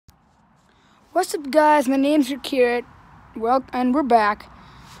What's up, guys? My name's Mercurials. Well, and we're back.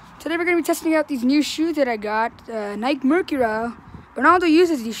 Today we're gonna be testing out these new shoes that I got, Nike Mercurial. Ronaldo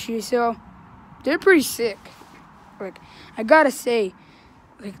uses these shoes, so they're pretty sick. Like, I gotta say,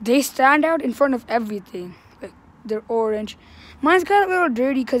 like, they stand out in front of everything. Like, they're orange. Mine's got a little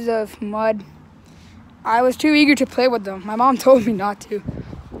dirty because of mud. I was too eager to play with them. My mom told me not to.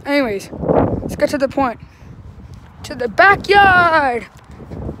 Anyways, let's get to the point. To the backyard.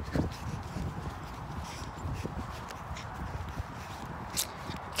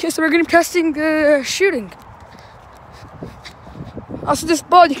 Okay, so we're going to be testing the shooting. Also, this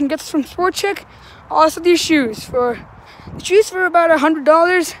ball, you can get this from Sport Check. Also, these shoes. For about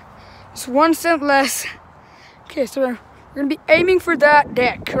 $100. It's 1 cent less. Okay, so we're going to be aiming for that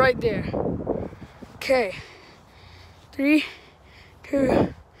deck right there. Okay. 3,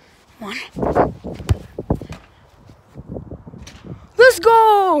 2, 1. Let's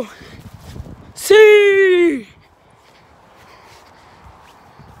go! See!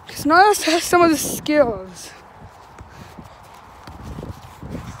 So now let's test some of the skills.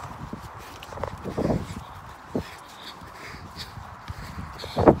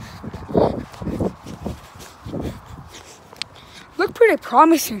 Look pretty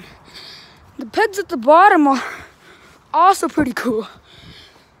promising. The pads at the bottom are also pretty cool.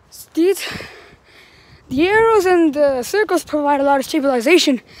 The arrows and the circles provide a lot of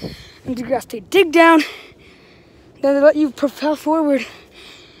stabilization. And you guys dig down, then they let you propel forward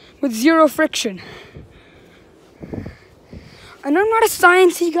with zero friction. I know I'm not a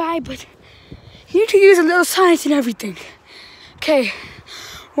sciencey guy, but you need to use a little science in everything. Okay,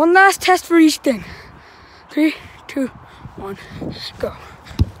 one last test for each thing. 3, 2, 1, go.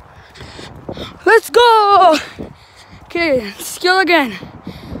 Let's go! Okay, skill again.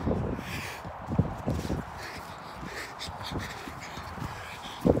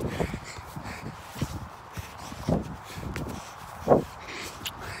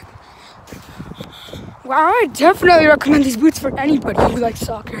 Wow, I definitely recommend these boots for anybody who likes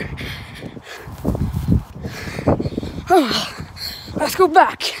soccer. Oh, let's go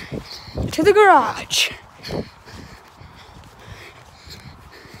back to the garage.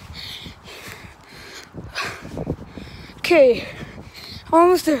 Okay,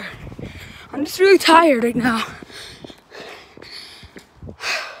 almost there. I'm just really tired right now.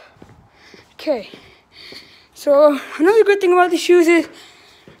 Okay, so another good thing about these shoes is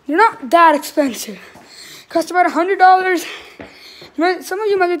they're not that expensive. Cost about $100. Some of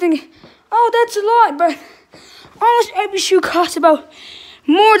you might be thinking, oh, that's a lot, but almost every shoe costs about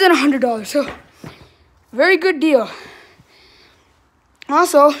more than $100. So, very good deal.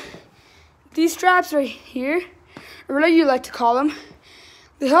 Also, these straps right here, or whatever you like to call them,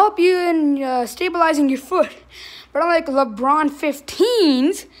 they help you in stabilizing your foot. But unlike LeBron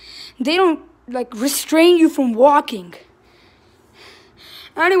 15s, they don't restrain you from walking.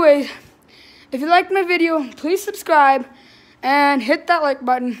 Anyways, if you liked my video, please subscribe and hit that like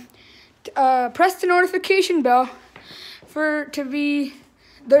button. Press the notification bell to view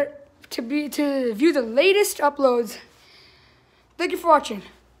the latest uploads. Thank you for watching.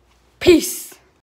 Peace.